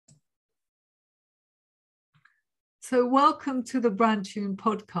So, welcome to the Brand Tune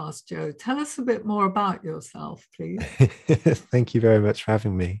podcast, Joe. Tell us a bit more about yourself, please. Thank you very much for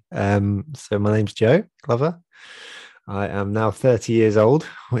having me. So my name's Joe Glover. I am now 30 years old,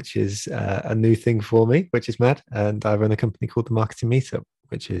 which is a new thing for me, which is mad. And I run a company called the Marketing Meetup,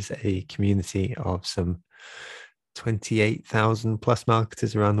 which is a community of some 28,000 plus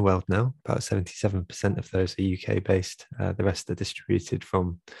marketers around the world now. About 77% of those are UK based. The rest are distributed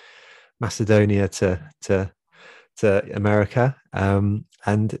from Macedonia to America.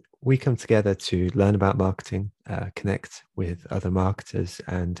 And we come together to learn about marketing, connect with other marketers,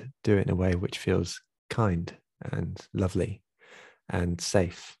 and do it in a way which feels kind and lovely and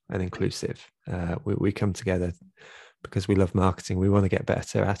safe and inclusive. We come together because we love marketing. We want to get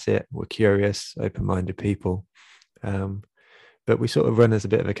better at it. We're curious, open-minded people. But we sort of run as a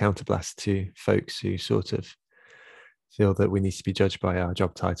bit of a counterblast to folks who sort of feel that we need to be judged by our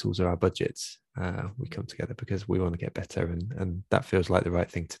job titles or our budgets. We come together because we want to get better, and that feels like the right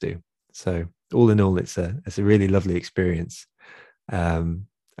thing to do. So all in all, it's a really lovely experience. And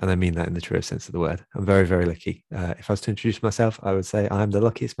I mean that in the truest sense of the word. I'm very, very lucky. If I was to introduce myself, I would say I'm the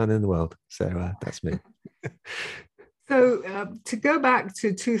luckiest man in the world. So that's me. So, to go back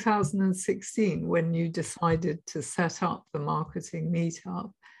to 2016, when you decided to set up the marketing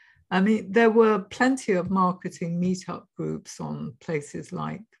meetup, I mean, there were plenty of marketing meetup groups on places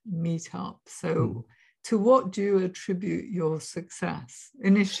like Meetup. So, to what do you attribute your success?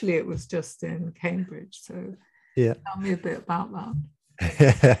 Initially, it was just in Cambridge. So, Yeah, tell me a bit about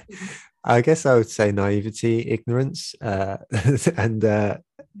that. I guess I would say naivety, ignorance, and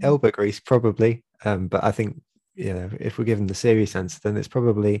elbow grease, probably. But I think, if we're given the serious answer, then it's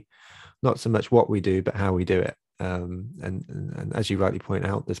probably not so much what we do, but how we do it. And as you rightly point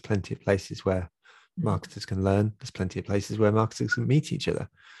out, there's plenty of places where marketers can learn. There's plenty of places where marketers can meet each other.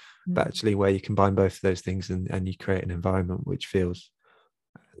 But actually, where you combine both of those things and you create an environment which feels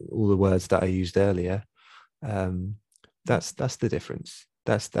all the words that I used earlier, that's the difference.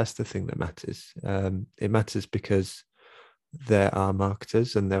 That's the thing that matters. It matters because there are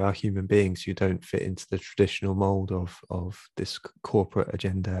marketers and there are human beings who don't fit into the traditional mold of this corporate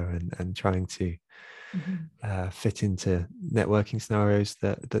agenda and trying to fit into networking scenarios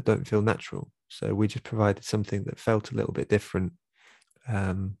that don't feel natural. So we just provided something that felt a little bit different,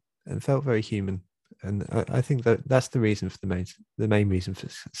 and felt very human. And I think that that's the reason for the main reason for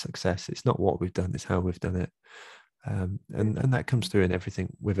success. It's not what we've done; it's how we've done it, and that comes through in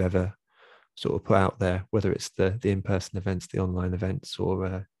everything we've ever sort of put out there, whether it's the in-person events, the online events,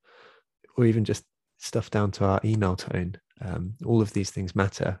 or even just stuff down to our email tone. All of these things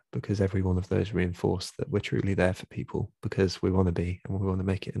matter because every one of those reinforce that we're truly there for people because we want to be, and we want to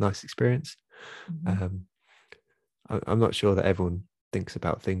make it a nice experience. I'm not sure that everyone thinks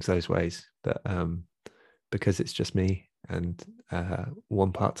about things those ways, but because it's just me and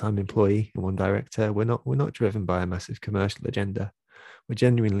one part-time employee and one director, we're not driven by a massive commercial agenda. We're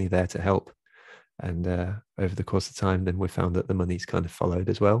genuinely there to help. And over the course of time, then we found that the money's kind of followed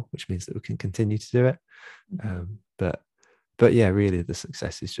as well, which means that we can continue to do it. But yeah, really, the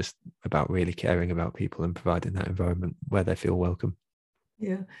success is just about really caring about people and providing that environment where they feel welcome.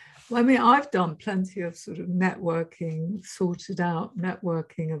 Yeah. Well, I mean, I've done plenty of sort of networking, sorted out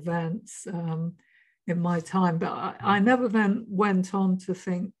networking events in my time, but I never then went on to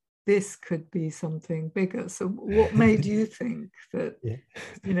think this could be something bigger. So what made you think that,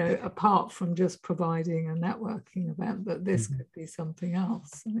 apart from just providing a networking event, that this could be something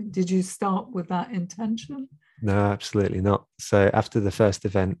else? I mean, did you start with that intention? No, absolutely not. So after the first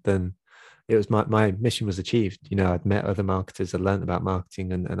event, then it was my mission was achieved. I'd met other marketers, I learned about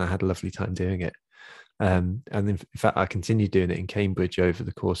marketing, and I had a lovely time doing it. And in fact, I continued doing it in Cambridge over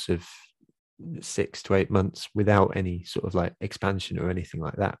the course of 6 to 8 months without any sort of like expansion or anything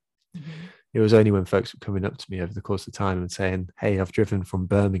like that. It was only when folks were coming up to me over the course of time and saying, "Hey, I've driven from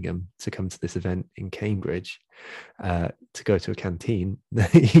Birmingham to come to this event in Cambridge to go to a canteen,"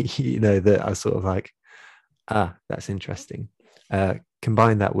 that I was sort of like, that's interesting.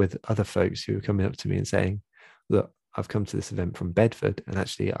 Combine that with other folks who were coming up to me and saying, "Look, I've come to this event from Bedford, and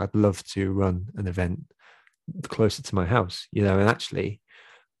actually I'd love to run an event closer to my house, and actually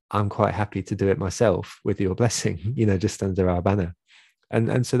I'm quite happy to do it myself with your blessing, just under our banner."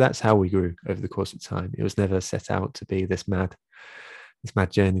 And so that's how we grew over the course of time. It was never set out to be this mad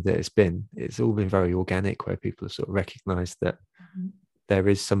journey that it's been. It's all been very organic, where people have sort of recognized that there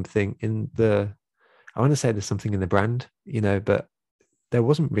is something in I want to say there's something in the brand, but there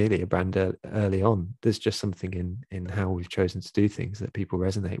wasn't really a brand early on. There's just something in how we've chosen to do things that people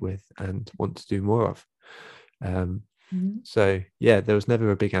resonate with and want to do more of. Mhm. So yeah, there was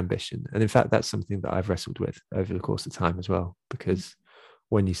never a big ambition. And in fact, that's something that I've wrestled with over the course of time as well, because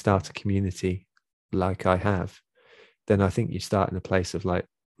when you start a community like I have, then I think you start in a place of like,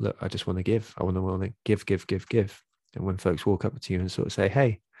 look, I just want to give. I want to give, give, give, give. And when folks walk up to you and sort of say,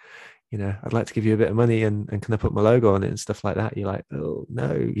 hey, you know, I'd like to give you a bit of money and can I put my logo on it and stuff like that? You're like, oh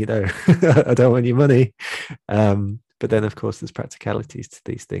no, you know, I don't want your money. But then of course there's practicalities to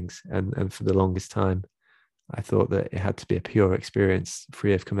these things. And for the longest time, I thought that it had to be a pure experience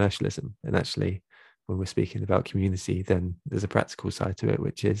free of commercialism. And actually, when we're speaking about community, then there's a practical side to it,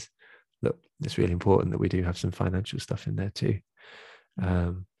 which is, look, it's really important that we do have some financial stuff in there too.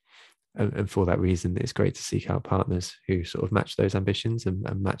 And for that reason, it's great to seek out partners who sort of match those ambitions and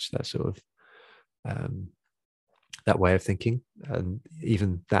match that sort of that way of thinking. And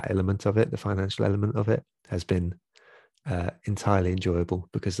even that element of it, the financial element of it, has been entirely enjoyable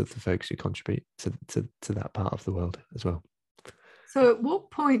because of the folks who contribute to that part of the world as well. So at what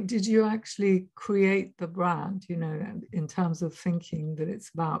point did you actually create the brand, you know, in terms of thinking that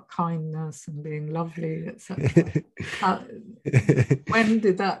it's about kindness and being lovely, etc.? When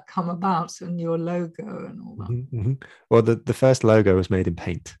did that come about, and your logo and all that? Mm-hmm. Well, the first logo was made in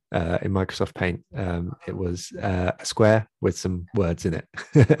Paint, in Microsoft Paint. It was a square with some words in it,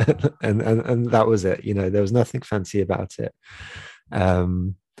 and that was it. You know, there was nothing fancy about it,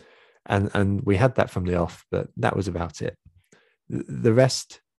 and we had that from the off, but that was about it. The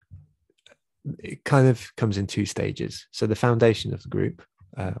rest, it kind of comes in two stages. So the foundation of the group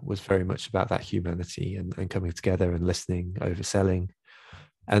was very much about that humanity and coming together and listening, overselling,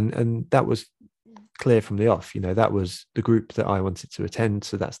 and that was clear from the off. You know, that was the group that I wanted to attend,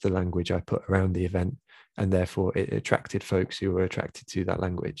 so that's the language I put around the event, and therefore it attracted folks who were attracted to that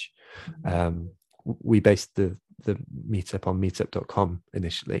language. We based the meetup on meetup.com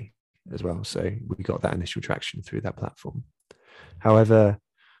initially as well, so we got that initial traction through that platform. However,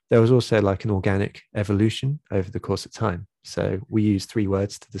 there was also like an organic evolution over the course of time. So we use 3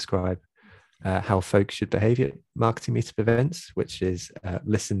 words to describe how folks should behave at marketing meetup events, which is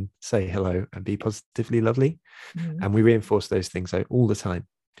listen, say hello, and be positively lovely. And we reinforce those things all the time.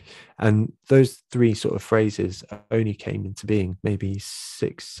 And those 3 sort of phrases only came into being maybe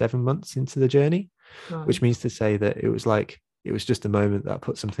 6-7 months into the journey, which means to say that it was just a moment that I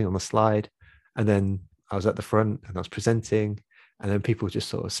put something on the slide, and then I was at the front and I was presenting, and then people just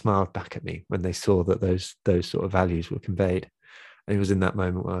sort of smiled back at me when they saw that those sort of values were conveyed. And it was in that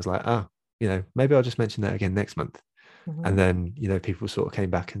moment where I was like, you know, maybe I'll just mention that again next month. And then, you know, people sort of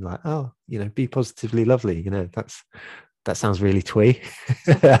came back and like, oh, you know, be positively lovely. You know, that sounds really twee,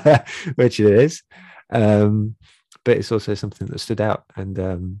 which it is. But it's also something that stood out.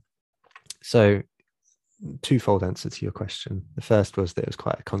 And so twofold answer to your question. The first was that it was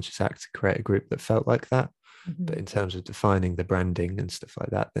quite a conscious act to create a group that felt like that. But in terms of defining the branding and stuff like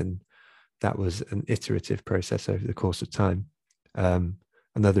that, then that was an iterative process over the course of time.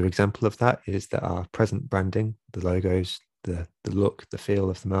 Another example of that is that our present branding, the logos, the look, the feel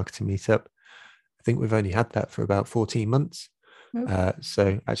of the marketing meetup, I think we've only had that for about 14 months.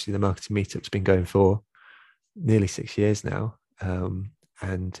 So actually the marketing meetup's been going for nearly 6 years now.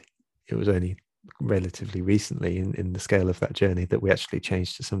 And it was only relatively recently in the scale of that journey that we actually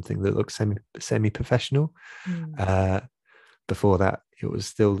changed to something that looks semi-professional. Before that, it was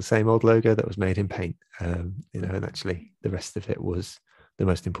still the same old logo that was made in Paint. You know, and actually the rest of it was the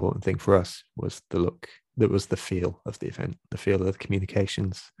most important thing for us was the look, that was the feel of the event, the feel of the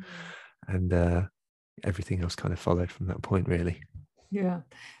communications, and everything else kind of followed from that point, really. Yeah.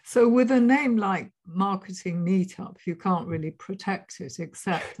 So with a name like Marketing Meetup, you can't really protect it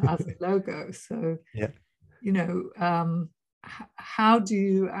except as a logo. So, you know, how do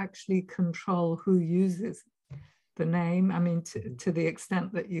you actually control who uses the name? I mean, to the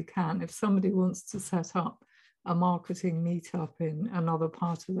extent that you can. If somebody wants to set up a marketing meetup in another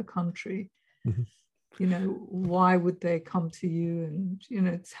part of the country, you know, why would they come to you? And, you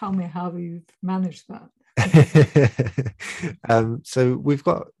know, tell me how you've managed that. So we've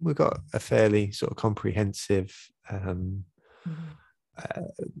got a fairly sort of comprehensive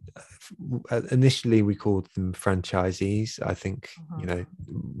initially we called them franchisees. I think you know,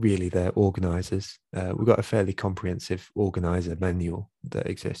 really they're organizers. We've got a fairly comprehensive organizer manual that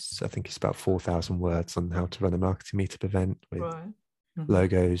exists. I think it's about 4,000 words on how to run a marketing meetup event with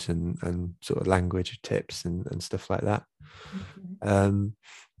logos and sort of language tips and stuff like that.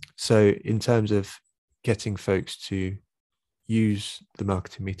 So in terms of getting folks to use the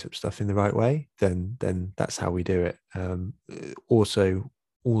marketing meetup stuff in the right way, then that's how we do it. Also,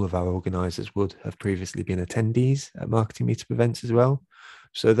 all of our organizers would have previously been attendees at marketing meetup events as well.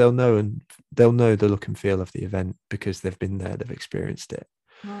 So they'll know the look and feel of the event because they've been there, they've experienced it.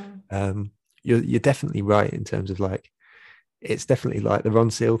 Right. You're definitely right in terms of like, it's definitely like the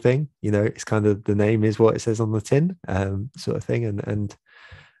Ron Seal thing, you know, it's kind of the name is what it says on the tin, sort of thing. And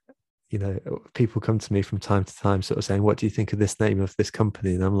you know, people come to me from time to time sort of saying, what do you think of this name of this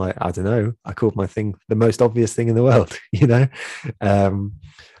company? And I'm like, I don't know, I called my thing the most obvious thing in the world. You know,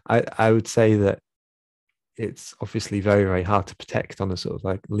 I would say that it's obviously very, very hard to protect on a sort of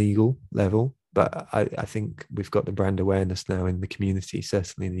like legal level, but I think we've got the brand awareness now in the community,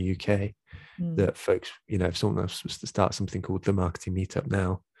 certainly in the UK, that folks, you know, if someone else was to start something called the Marketing Meetup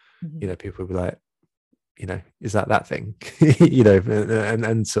now, you know, people would be like, you know, is that thing? You know,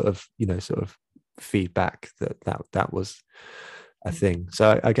 and sort of, you know, sort of feedback that was a thing.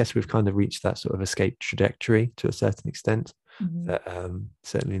 So I guess we've kind of reached that sort of escape trajectory to a certain extent, that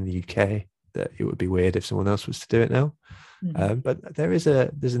certainly in the UK, that it would be weird if someone else was to do it now. But there's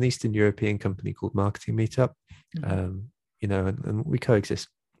an Eastern European company called Marketing Meetup, you know, and we coexist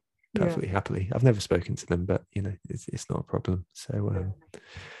perfectly happily. I've never spoken to them, but you know, it's not a problem.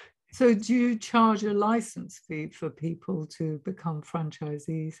 So do you charge a license fee for people to become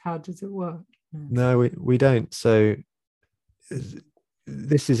franchisees? How does it work? No, we don't. So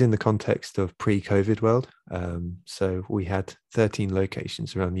this is in the context of pre-COVID world. So we had 13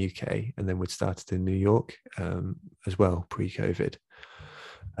 locations around the UK, and then we'd started in New York as well, pre-COVID.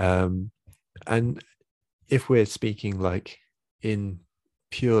 And if we're speaking like in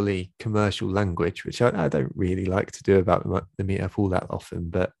purely commercial language, which I don't really like to do about the meetup all that often,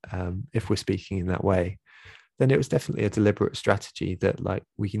 but if we're speaking in that way, then it was definitely a deliberate strategy that like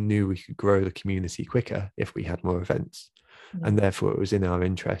we knew we could grow the community quicker if we had more events. And therefore it was in our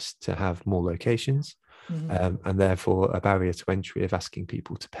interest to have more locations, and therefore a barrier to entry of asking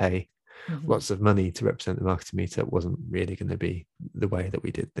people to pay lots of money to represent the Marketing Meetup wasn't really going to be the way that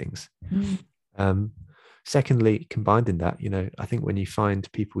we did things. Secondly, combined in that, you know, I think when you find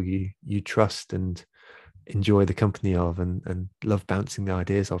people you trust and enjoy the company of and love bouncing the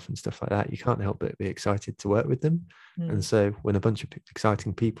ideas off and stuff like that, you can't help but be excited to work with them. And so when a bunch of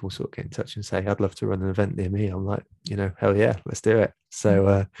exciting people sort of get in touch and say, I'd love to run an event near me, I'm like, you know, hell yeah, let's do it.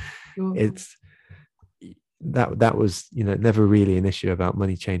 So it's that was, you know, never really an issue about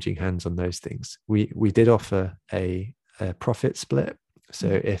money changing hands on those things. We did offer a profit split. So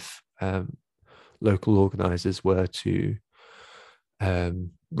if local organizers were to run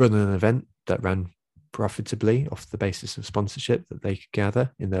an event that ran profitably off the basis of sponsorship that they could gather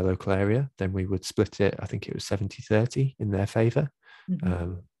in their local area, then we would split it. I think it was 70-30 in their favor.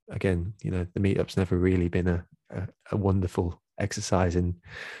 Again, you know, the meetup's never really been a wonderful exercise in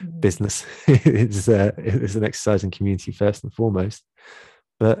business. It's an exercise in community first and foremost.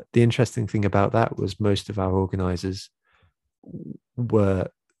 But the interesting thing about that was most of our organizers were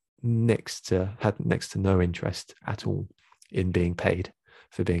had next to no interest at all in being paid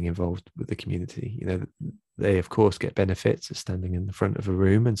for being involved with the community. You know, they of course get benefits of standing in the front of a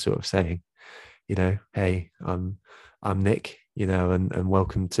room and sort of saying, you know, hey, I'm Nick, you know, and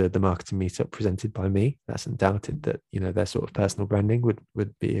welcome to the Marketing Meetup presented by me. That's undoubted that, you know, their sort of personal branding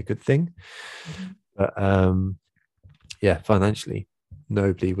would be a good thing. But yeah, financially,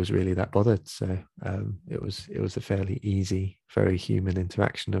 nobody was really that bothered. So it was a fairly easy, very human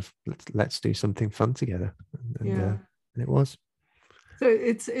interaction of let's do something fun together, and it was. So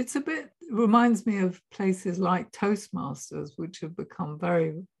it's a bit, reminds me of places like Toastmasters, which have become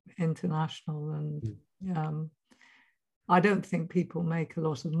very international, and I don't think people make a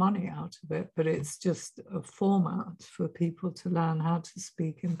lot of money out of it, but it's just a format for people to learn how to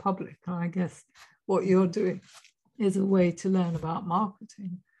speak in public. And I guess what you're doing is a way to learn about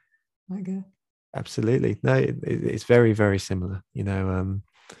marketing, I guess. Absolutely. No, it's very, very similar. You know,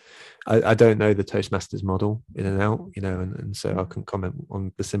 I don't know the Toastmasters model in and out, you know, and so I can comment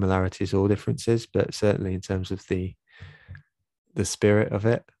on the similarities or differences, but certainly in terms of the spirit of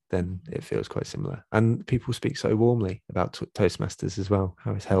it, then it feels quite similar. And people speak so warmly about Toastmasters as well,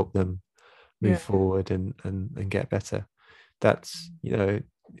 how it's helped them move forward and get better. That's, you know,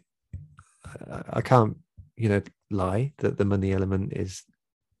 I can't, you know, lie that the money element is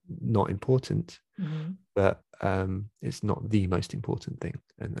not important, but it's not the most important thing.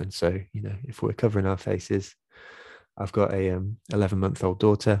 And so, you know, if we're covering our faces, I've got a 11-month-old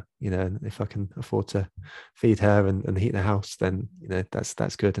daughter, you know, and if I can afford to feed her and heat the house, then, you know,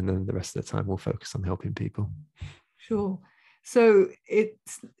 that's good. And then the rest of the time we'll focus on helping people. Sure. So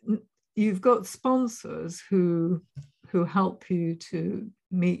you've got sponsors who help you to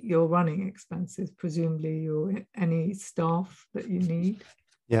meet your running expenses, presumably any staff that you need.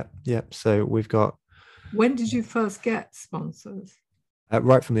 Yeah. So we've got. When did you first get sponsors?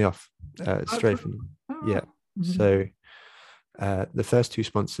 Right from the off, Oh, straight from, yeah. So the first two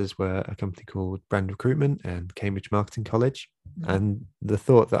sponsors were a company called Brand Recruitment and Cambridge Marketing College. And the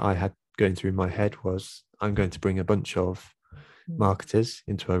thought that I had going through my head was, I'm going to bring a bunch of marketers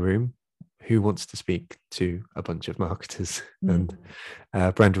into a room. Who wants to speak to a bunch of marketers? And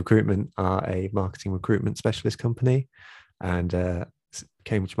Brand Recruitment are a marketing recruitment specialist company, and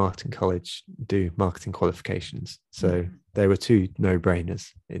Cambridge Marketing College do marketing qualifications. So there were two no-brainers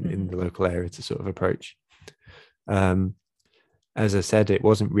in the local area to sort of approach. As I said, it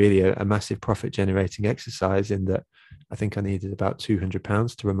wasn't really a massive profit generating exercise, in that I think I needed about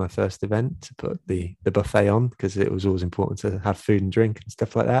 £200 to run my first event, to put the buffet on, because it was always important to have food and drink and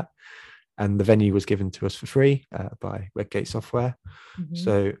stuff like that. And the venue was given to us for free by Redgate Software.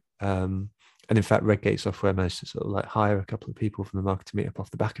 So, and in fact, Redgate Software managed to sort of like hire a couple of people from the marketing meetup off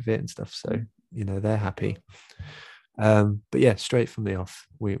the back of it and stuff. So, you know, they're happy. But yeah, straight from the off,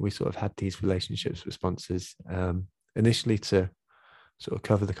 we sort of had these relationships with sponsors, initially to sort of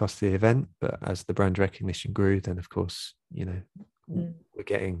cover the cost of the event. But as the brand recognition grew, then of course, you know, we're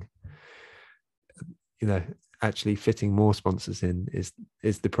getting, you know, actually fitting more sponsors in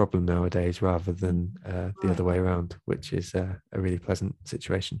is the problem nowadays, rather than the other way around, which is a really pleasant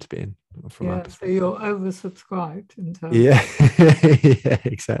situation to be in from my perspective. So you're oversubscribed in terms yeah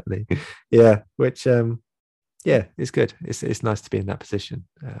exactly, yeah, which yeah, it's good. It's nice to be in that position.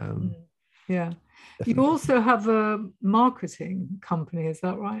 Yeah. Definitely. You also have a marketing company, is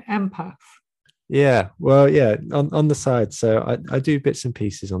that right? Empath. Yeah, well, yeah, on the side. So I do bits and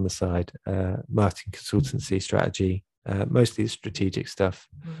pieces on the side, marketing consultancy, strategy, mostly strategic stuff.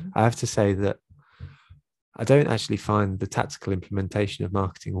 I have to say that I don't actually find the tactical implementation of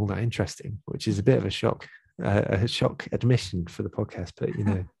marketing all that interesting, which is a bit of a shock admission for the podcast. But you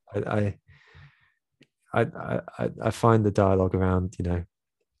know, I find the dialogue around, you know,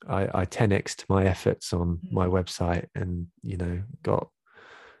 I 10x'd my efforts on my website, and you know, got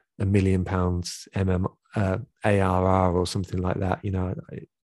 £1 million ARR or something like that. You know,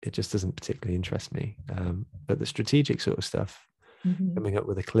 it just doesn't particularly interest me. But the strategic sort of stuff, coming up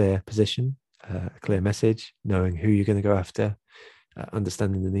with a clear position, a clear message, knowing who you're going to go after,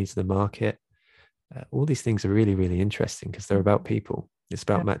 understanding the needs of the market, all these things are really, really interesting, because they're about people. It's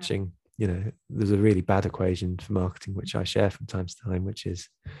about matching. You know, there's a really bad equation for marketing, which I share from time to time, which is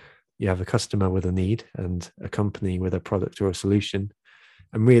you have a customer with a need and a company with a product or a solution.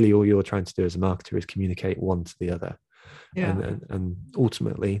 And really all you're trying to do as a marketer is communicate one to the other. And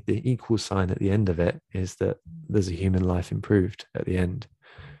ultimately the equal sign at the end of it is that there's a human life improved at the end.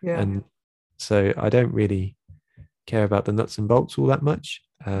 And so I don't really care about the nuts and bolts all that much,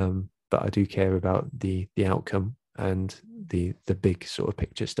 but I do care about the outcome and the big sort of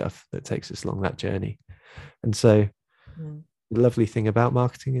picture stuff that takes us along that journey. And so the lovely thing about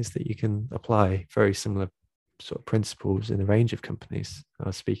marketing is that you can apply very similar sort of principles in a range of companies. I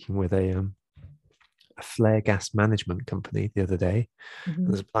was speaking with a flare gas management company the other day, and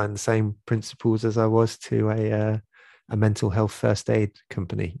was applying the same principles as I was to a mental health first aid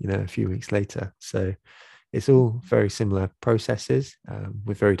company, you know, a few weeks later. So it's all very similar processes,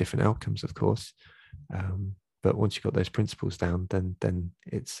 with very different outcomes, of course. But once you've got those principles down, then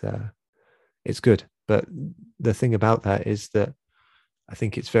it's good. But the thing about that is that I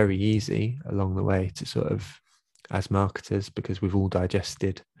think it's very easy along the way to sort of, as marketers, because we've all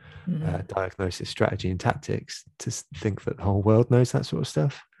digested diagnosis, strategy, and tactics, to think that the whole world knows that sort of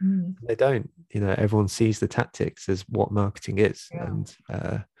stuff. They don't. You know, everyone sees the tactics as what marketing is, and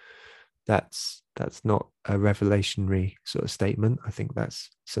that's not a revelationary sort of statement. I think that's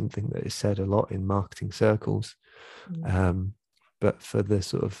something that is said a lot in marketing circles. But for the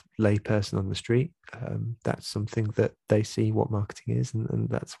sort of layperson on the street, that's something that they see what marketing is, and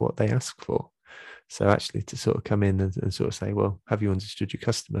that's what they ask for. So actually to sort of come in and sort of say, well, have you understood your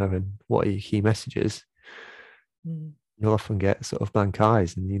customer, and what are your key messages? You'll often get sort of blank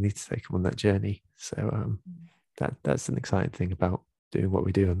eyes, and you need to take them on that journey. So that's an exciting thing about doing what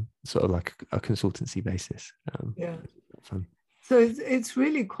we do on sort of like a consultancy basis. Fun. So it's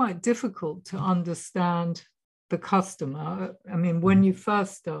really quite difficult to understand the customer. I mean, when you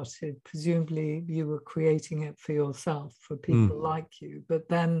first started, presumably you were creating it for yourself, for people like you, but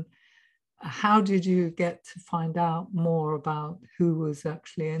then how did you get to find out more about who was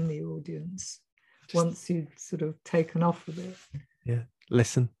actually in the audience once you'd sort of taken off with it? Yeah,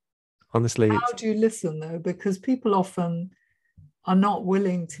 listen. Honestly, how do you listen though? Because people often are not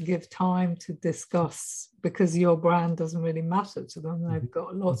willing to give time to discuss, because your brand doesn't really matter to them. They've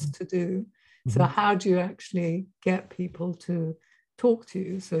got lots to do. So how do you actually get people to talk to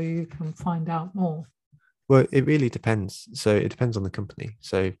you so you can find out more? Well, it really depends. So it depends on the company.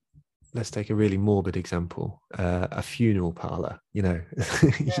 So let's take a really morbid example, a funeral parlor. You know,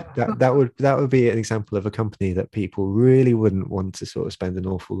 Yeah. that would be an example of a company that people really wouldn't want to sort of spend an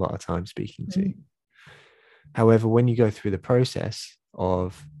awful lot of time speaking to. However, when you go through the process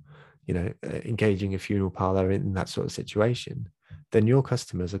of, you know, engaging a funeral parlor in that sort of situation, then your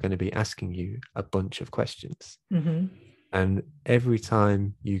customers are going to be asking you a bunch of questions. Mm-hmm. And every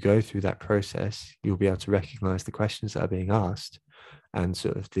time you go through that process, you'll be able to recognize the questions that are being asked and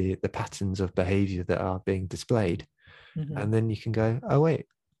sort of the patterns of behavior that are being displayed. Mm-hmm. And then you can go, oh, wait,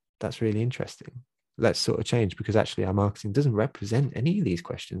 that's really interesting. Let's sort of change, because actually our marketing doesn't represent any of these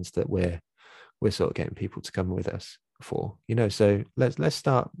questions that we're sort of getting people to come with us for, you know. So let's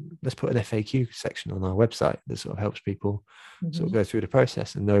put an FAQ section on our website that sort of helps people sort of go through the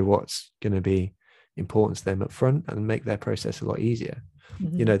process and know what's going to be important to them up front and make their process a lot easier.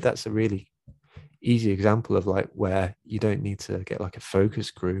 Mm-hmm. You know, that's a really easy example of like where you don't need to get like a focus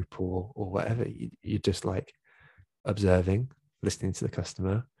group or whatever. You're just like observing, listening to the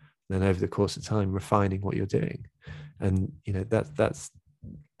customer, then over the course of time refining what you're doing. And you know, that's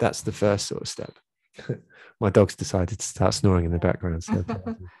the first sort of step. My dog's decided to start snoring in the background, so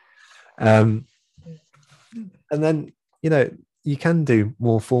and then, you know, you can do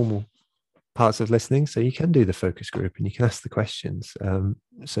more formal parts of listening. So you can do the focus group and you can ask the questions.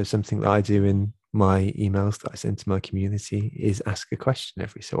 So something that I do in my emails that I send to my community is ask a question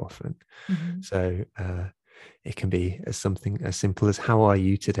every so often. Mm-hmm. So it can be as something as simple as "How are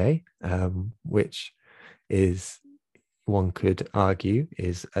you today?" Which is, one could argue,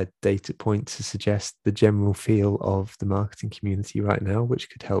 is a data point to suggest the general feel of the marketing community right now, which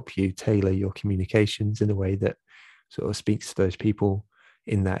could help you tailor your communications in a way that sort of speaks to those people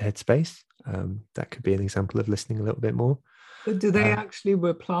in that headspace. That could be an example of listening a little bit more. But do they actually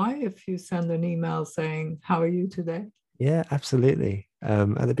reply if you send an email saying, "How are you today"? Yeah, absolutely.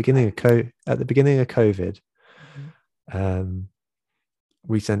 At the beginning of COVID,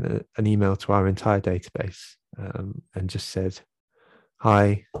 we sent an email to our entire database and just said,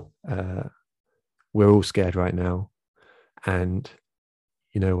 "Hi, we're all scared right now, and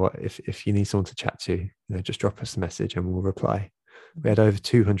you know what? If you need someone to chat to, you know, just drop us a message and we'll reply." We had over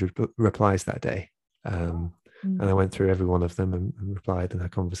 200 replies that day, and I went through every one of them and replied and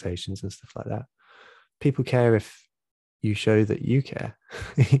had conversations and stuff like that. People care if you show that you care.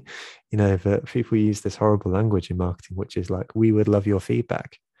 You know, but people use this horrible language in marketing, which is like, "We would love your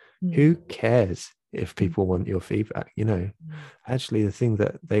feedback." Who cares if people want your feedback? You know, actually the thing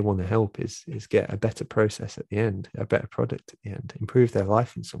that they want to help is get a better process at the end, a better product at the end, improve their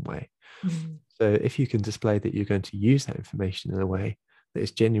life in some way. So if you can display that you're going to use that information in a way that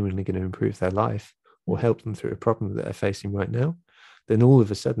is genuinely going to improve their life or help them through a problem that they're facing right now, then all of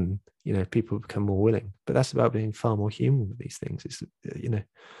a sudden, you know, people become more willing. But that's about being far more human with these things. It's, you know,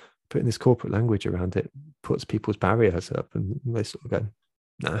 putting this corporate language around it puts people's barriers up and they sort of go,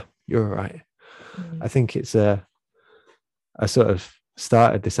 "Nah, you're all right." I think it's I sort of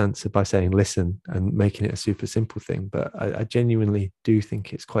started this answer by saying listen and making it a super simple thing, but I genuinely do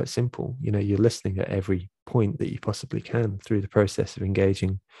think it's quite simple. You know, you're listening at every point that you possibly can through the process of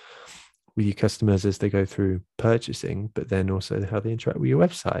engaging with your customers as they go through purchasing, but then also how they interact with your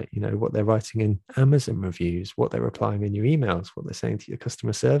website, you know, what they're writing in Amazon reviews, what they're replying in your emails, what they're saying to your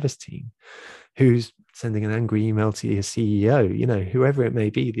customer service team, who's sending an angry email to your CEO, you know, whoever it may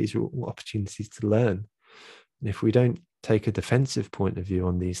be. These are all opportunities to learn. And if we don't take a defensive point of view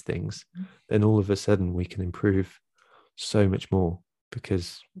on these things, then all of a sudden we can improve so much more,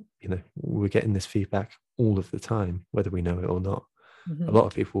 because, you know, we're getting this feedback all of the time, whether we know it or not. A lot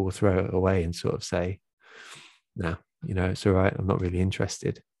of people will throw it away and sort of say, "No, you know, it's all right. I'm not really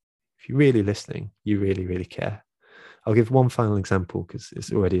interested." If you're really listening, you really, really care. I'll give one final example because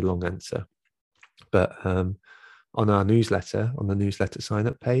it's already a long answer. But on our newsletter, on the newsletter sign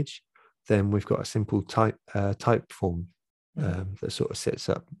up page, then we've got a simple type form that sort of sits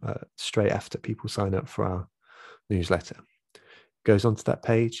up straight after people sign up for our newsletter. Goes onto that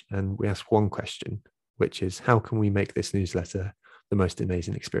page and we ask one question, which is, how can we make this newsletter the most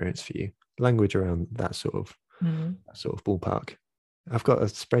amazing experience for you? Language around that sort of ballpark. I've got a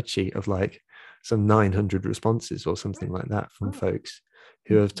spreadsheet of like some 900 responses or something like that from folks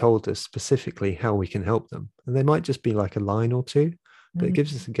who have told us specifically how we can help them. And they might just be like a line or two, but it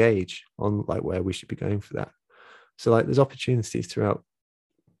gives us a gauge on like where we should be going for that. So like there's opportunities throughout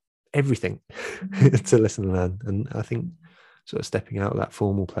everything to listen and learn. And I think sort of stepping out of that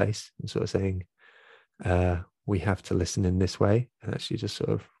formal place and sort of saying, we have to listen in this way, and actually just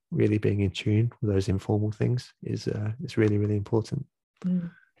sort of really being in tune with those informal things is really, really important.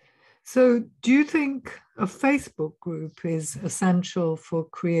 So, do you think a Facebook group is essential for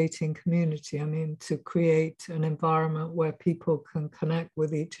creating community? I mean, to create an environment where people can connect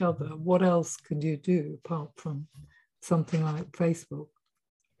with each other. What else could you do apart from something like Facebook?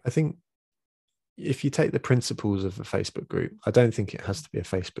 I think if you take the principles of a Facebook group, I don't think it has to be a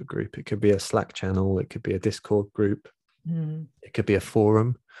Facebook group. It could be a Slack channel, it could be a Discord group, it could be a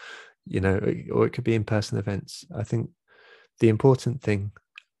forum, or it could be in-person events. I think the important thing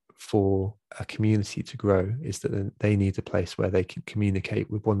for a community to grow is that they need a place where they can communicate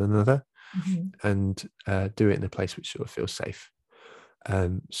with one another and do it in a place which sort of feels safe.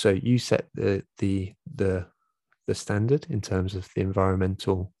 So you set the standard in terms of the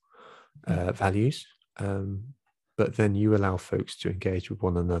environmental values, but then you allow folks to engage with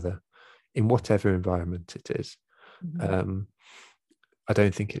one another in whatever environment it is. I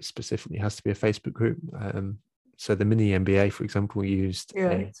don't think it specifically has to be a Facebook group. So the mini MBA, for example, used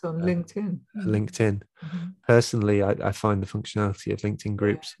it's on LinkedIn. LinkedIn. Personally, I find the functionality of LinkedIn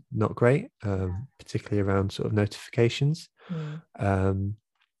groups not great, particularly around sort of notifications,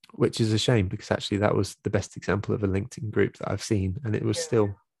 which is a shame because actually that was the best example of a LinkedIn group that I've seen, and it was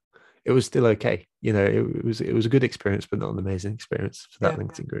still okay. It was a good experience, but not an amazing experience for that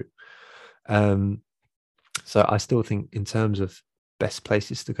LinkedIn group. So I still think in terms of best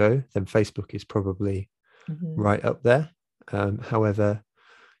places to go, then Facebook is probably right up there. However,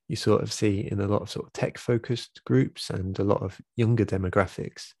 you sort of see in a lot of sort of tech focused groups and a lot of younger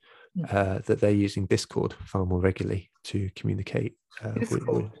demographics that they're using Discord far more regularly to communicate.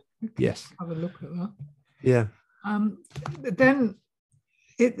 Yes. Have a look at that. Yeah. Then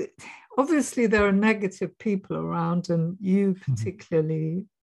obviously there are negative people around, and you particularly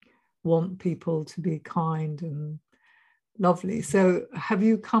want people to be kind and lovely. So have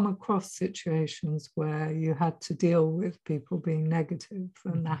you come across situations where you had to deal with people being negative,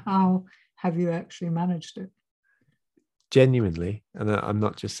 and how have you actually managed it? Genuinely, and I'm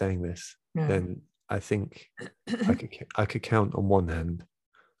not just saying this, then I think I could count on one hand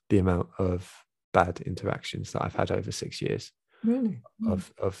the amount of bad interactions that I've had over 6 years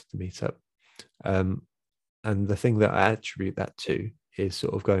of the meetup. And the thing that I attribute that to is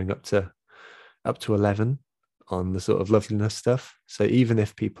sort of going up to 11 on the sort of loveliness stuff. So even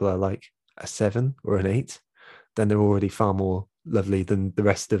if people are like a 7 or an 8, then they're already far more lovely than the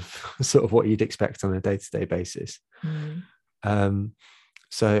rest of sort of what you'd expect on a day-to-day basis.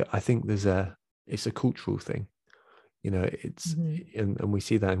 So I think it's a cultural thing. It's and we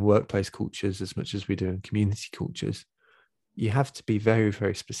see that in workplace cultures as much as we do in community cultures. You have to be very,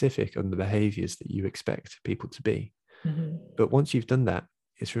 very specific on the behaviors that you expect people to be. But once you've done that,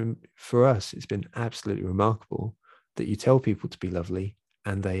 for us, it's been absolutely remarkable that you tell people to be lovely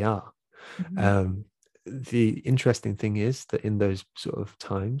and they are. The interesting thing is that in those sort of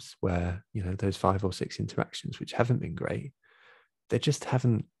times where, those 5 or 6 interactions, which haven't been great, they just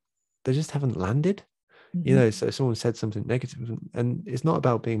haven't landed. So someone said something negative, and it's not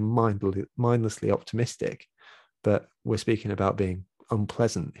about being mindlessly optimistic, but we're speaking about being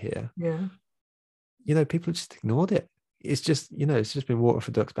unpleasant here. People just ignored it. It's just been water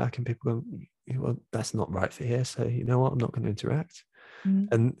for ducks back, and people go, well, that's not right for here, so you know what, I'm not going to interact.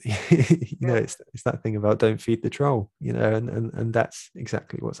 And it's that thing about don't feed the troll, and that's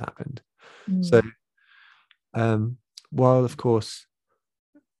exactly what's happened. So while of course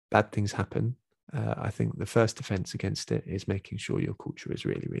bad things happen, I think the first defense against it is making sure your culture is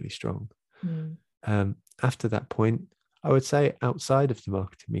really, really strong. After that point, I would say outside of the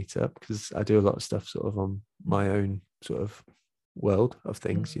marketing meetup, because I do a lot of stuff sort of on my own sort of world of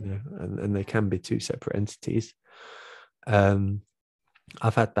things, and they can be 2 separate entities.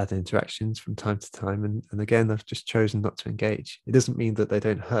 I've had bad interactions from time to time, and again, I've just chosen not to engage. It doesn't mean that they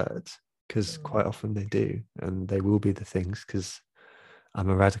don't hurt, because quite often they do, and they will be the things, because I'm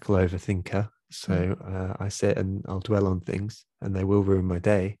a radical overthinker. So I sit and I'll dwell on things, and they will ruin my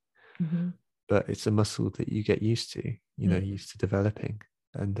day. But it's a muscle that you get used to, used to developing.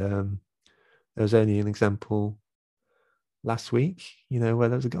 And there was only an example last week, where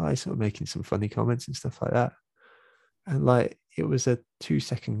there was a guy sort of making some funny comments and stuff like that. And like, it was a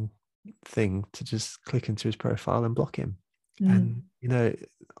 2-second thing to just click into his profile and block him. And,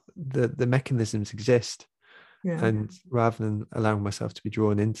 the mechanisms exist. And rather than allowing myself to be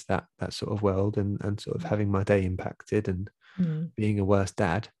drawn into that sort of world and sort of having my day impacted and being a worse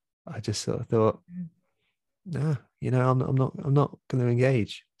dad, I just sort of thought, nah, I'm not going to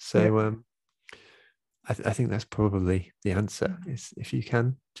engage. So I think that's probably the answer. Is if you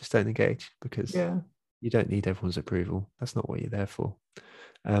can, just don't engage, because you don't need everyone's approval. That's not what you're there for.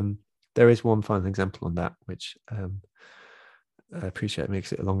 There is one final example on that, which I appreciate it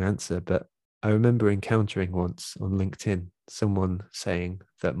makes it a long answer, but I remember encountering once on LinkedIn someone saying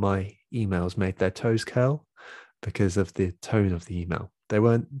that my emails made their toes curl because of the tone of the email. They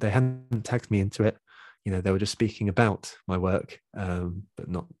hadn't tagged me into it. They were just speaking about my work, but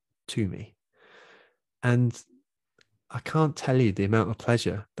not to me. And I can't tell you the amount of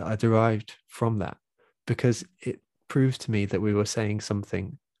pleasure that I derived from that, because it proved to me that we were saying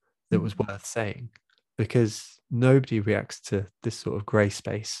something that was worth saying, because nobody reacts to this sort of grey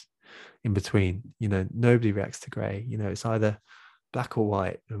space in between. Nobody reacts to grey. It's either black or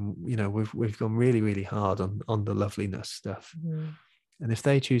white, and we've gone really, really hard on the loveliness stuff. And if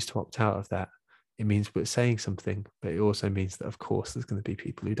they choose to opt out of that, it means we're saying something, but it also means that, of course, there's going to be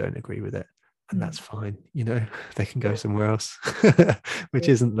people who don't agree with it, and that's fine. They can go somewhere else, which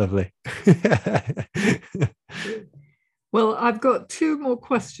isn't lovely. Well, I've got two more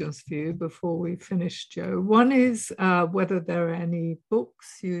questions for you before we finish, Joe. One is whether there are any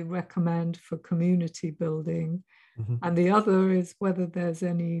books you recommend for community building. And the other is whether there's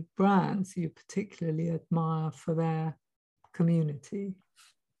any brands you particularly admire for their community.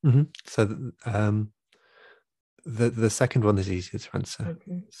 So the second one is easier to answer.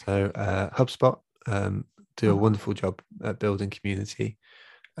 Okay. So HubSpot do a wonderful job at building community.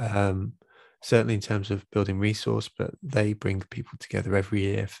 Certainly in terms of building resource, but they bring people together every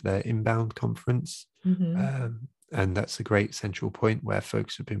year for their inbound conference. And that's a great central point where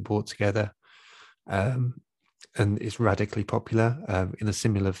folks have been brought together. And it's radically popular. In a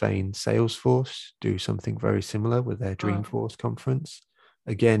similar vein, Salesforce do something very similar with their Dreamforce conference.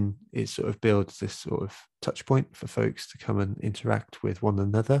 Again, it sort of builds this sort of touch point for folks to come and interact with one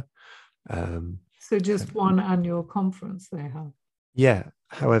another. So just one annual conference they have? Yeah.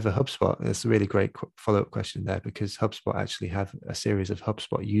 However, HubSpot, it's a really great follow-up question there, because HubSpot actually have a series of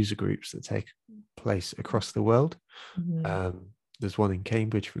HubSpot user groups that take place across the world. There's one in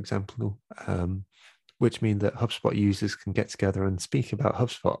Cambridge, for example, which means that HubSpot users can get together and speak about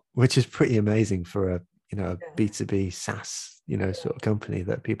HubSpot, which is pretty amazing for a B2B SaaS, sort of company,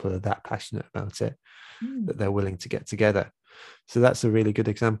 that people are that passionate about it, that they're willing to get together. So that's a really good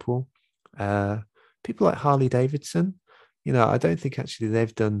example. People like Harley Davidson, I don't think actually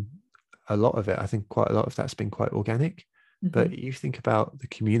they've done a lot of it. I think quite a lot of that's been quite organic. But you think about the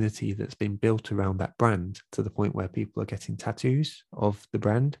community that's been built around that brand, to the point where people are getting tattoos of the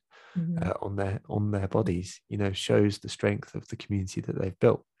brand on their bodies, shows the strength of the community that they've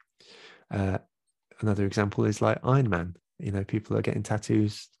built. Another example is like Iron Man. People are getting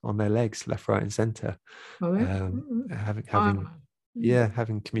tattoos on their legs, left, right, and center. Having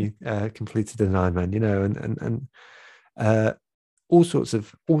completed an Ironman, and all sorts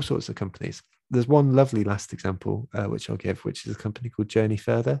of companies. There's one lovely last example which I'll give, which is a company called Journey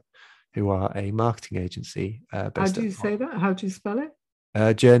Further, who are a marketing agency. How do you say that? How do you spell it?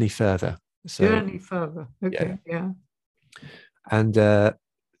 Journey Further. So, Journey Further. Okay, yeah. And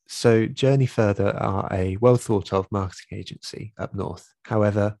so Journey Further are a well thought of marketing agency up north.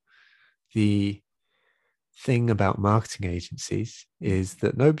 However, the thing about marketing agencies is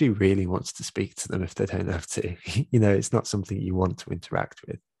that nobody really wants to speak to them if they don't have to. It's not something you want to interact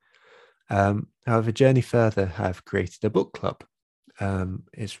with. However, Journey Further have created a book club.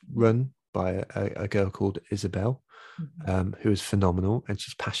 It's run by a girl called Isabel, who is phenomenal, and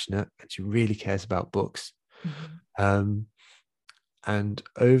she's passionate, and she really cares about books. And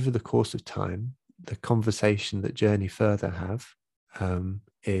over the course of time, the conversation that Journey Further have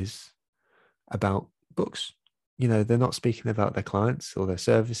is about books. They're not speaking about their clients or their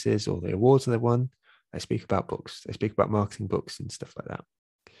services or the awards they won. They speak about books. They speak about marketing books and stuff like that.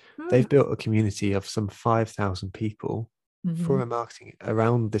 They've built a community of some 5,000 people for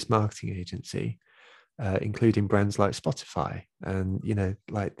around this marketing agency, including brands like Spotify and,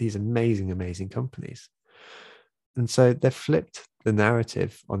 like these amazing companies. And so they've flipped the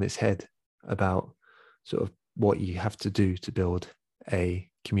narrative on its head about sort of what you have to do to build a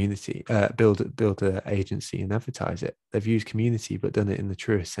community, build an agency and advertise it. They've used community, but done it in the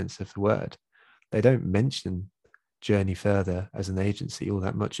truest sense of the word. They don't mention Journey Further as an agency all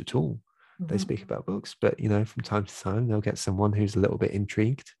that much at all. They speak about books, but from time to time they'll get someone who's a little bit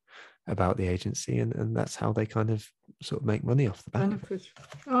intrigued about the agency, and that's how they kind of sort of make money off the back of it.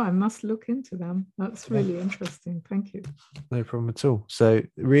 Oh, I must look into them. That's really interesting. Thank you. No problem at all. So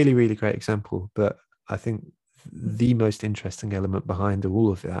really, really great example. But I think the most interesting element behind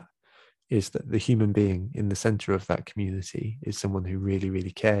all of that is that the human being in the center of that community is someone who really,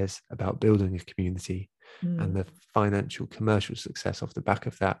 really cares about building a community, and the financial commercial success off the back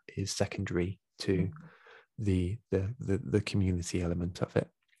of that is secondary to the community element of it.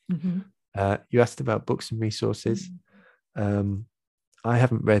 You asked about books and resources. I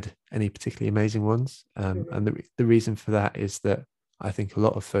haven't read any particularly amazing ones, and the reason for that is that I think a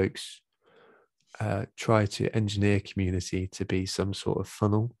lot of folks try to engineer community to be some sort of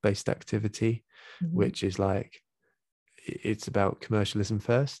funnel-based activity, which is like it's about commercialism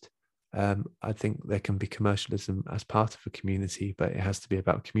first. I think there can be commercialism as part of a community, but it has to be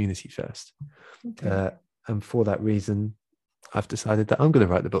about community first. Okay. And for that reason, I've decided that I'm going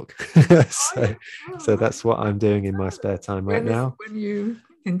to write the book. So that's what I'm doing in my spare time right now. When you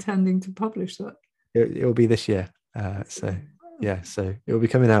intending to publish that? It'll be this year. So it will be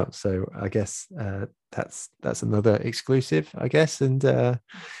coming out. So I guess that's another exclusive, I guess, and that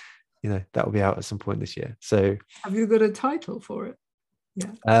will be out at some point this year. So have you got a title for it?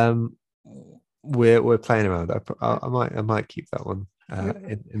 Yeah. We're playing around. I might keep that one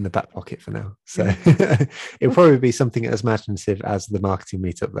in the back pocket for now. So it'll probably be something as imaginative as the marketing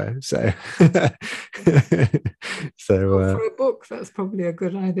meetup, though. So for a book, that's probably a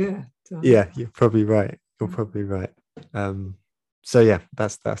good idea. Yeah, you're probably right. You're probably right. So yeah,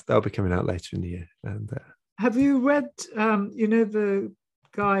 that'll be coming out later in the year. And have you read the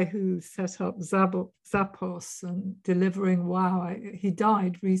guy who set up Zappos and delivering Wow? He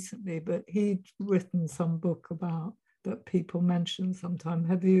died recently, but he'd written some book about that people mention sometime.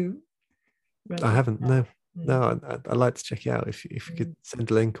 Have you read I haven't. No, I'd like to check it out. If you could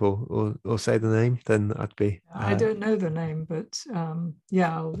send a link or say the name, then I'd be. I don't know the name, but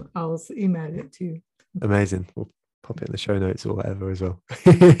I'll email it to you. Amazing. We'll pop it in the show notes or whatever as well.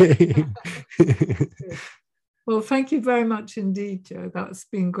 Well, thank you very much indeed, Joe. That's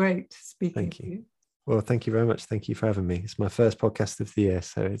been great speaking to you. Well, thank you very much. Thank you for having me. It's my first podcast of the year,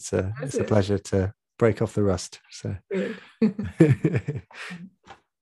 so it's a pleasure to break off the rust. So.